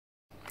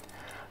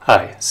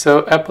Hi,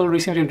 so Apple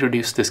recently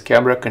introduced this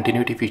camera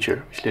continuity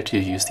feature which lets you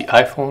use the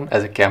iPhone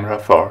as a camera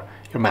for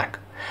your Mac.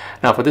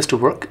 Now for this to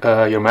work,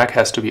 your Mac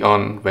has to be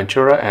on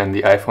Ventura and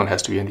the iPhone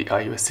has to be on the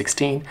iOS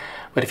 16.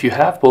 But if you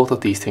have both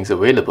of these things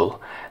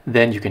available,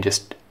 then you can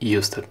just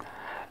use them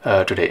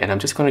today. And I'm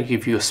just going to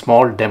give you a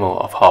small demo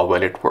of how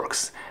well it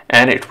works.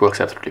 And it works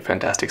absolutely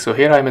fantastic. So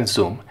here I'm in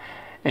Zoom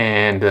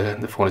and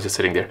the phone is just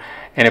sitting there.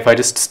 And if I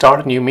just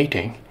start a new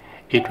meeting,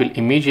 it will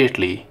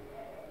immediately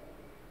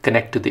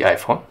connect to the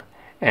iPhone.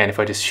 And if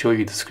I just show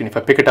you the screen, if I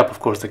pick it up, of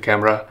course, the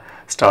camera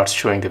starts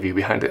showing the view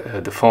behind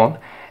the phone.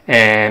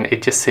 And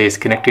it just says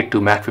connected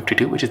to Mac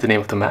 52, which is the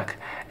name of the Mac.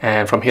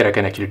 And from here, I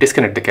can actually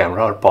disconnect the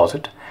camera or pause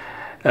it.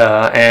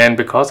 And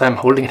because I'm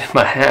holding it in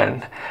my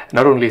hand,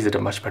 not only is it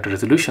a much better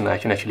resolution, I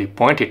can actually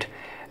point it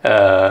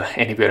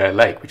anywhere I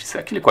like, which is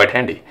actually quite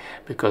handy.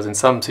 Because in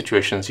some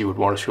situations, you would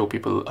want to show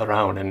people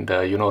around and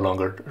you're no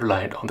longer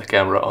reliant on the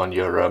camera on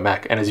your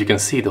Mac. And as you can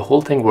see, the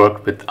whole thing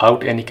worked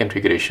without any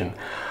configuration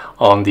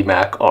on the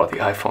Mac or the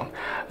iPhone.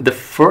 The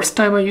first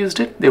time I used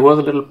it, there was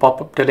a little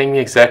pop-up telling me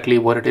exactly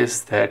what it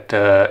is that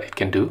it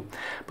can do.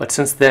 But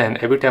since then,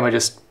 every time I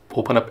just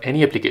open up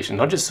any application,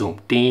 not just Zoom,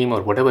 Team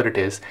or whatever it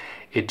is,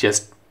 it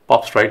just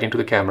pops right into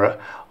the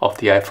camera of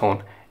the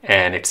iPhone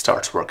and it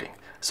starts working.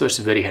 So it's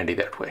very handy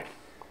that way.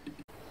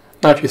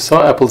 Now, if you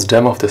saw Apple's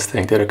demo of this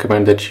thing, they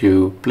recommend that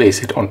you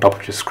place it on top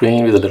of your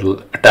screen with a little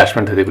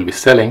attachment that they will be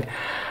selling.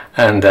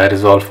 And that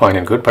is all fine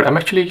and good, but I'm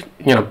actually,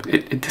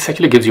 this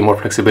actually gives you more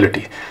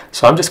flexibility.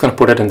 So I'm just going to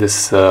put it in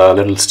this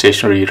little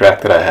stationary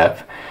rack that I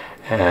have,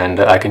 and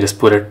I can just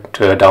put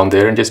it down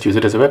there and just use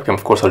it as a webcam.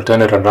 Of course, I'll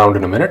turn it around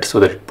in a minute so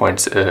that it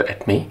points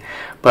at me.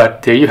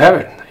 But there you have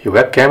it, your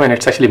webcam, and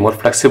it's actually more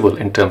flexible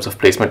in terms of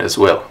placement as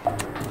well.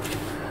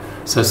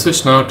 So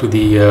switch now to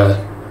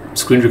the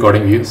screen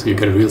recording view, so you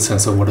get a real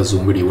sense of what a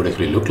Zoom video would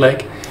actually look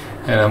like.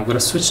 And I'm going to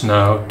switch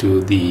now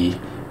to the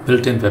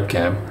built-in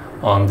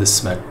webcam on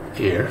this Mac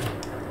Air,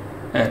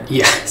 and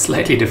yeah,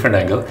 slightly different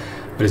angle,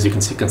 but as you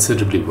can see,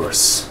 considerably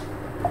worse.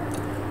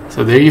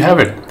 So there you have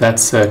it.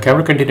 That's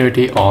camera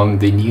continuity on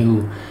the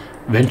new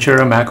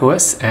Ventura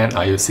macOS and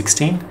iOS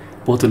 16.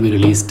 Both will be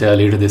released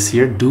later this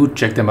year. Do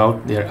check them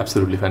out. They are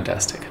absolutely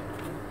fantastic.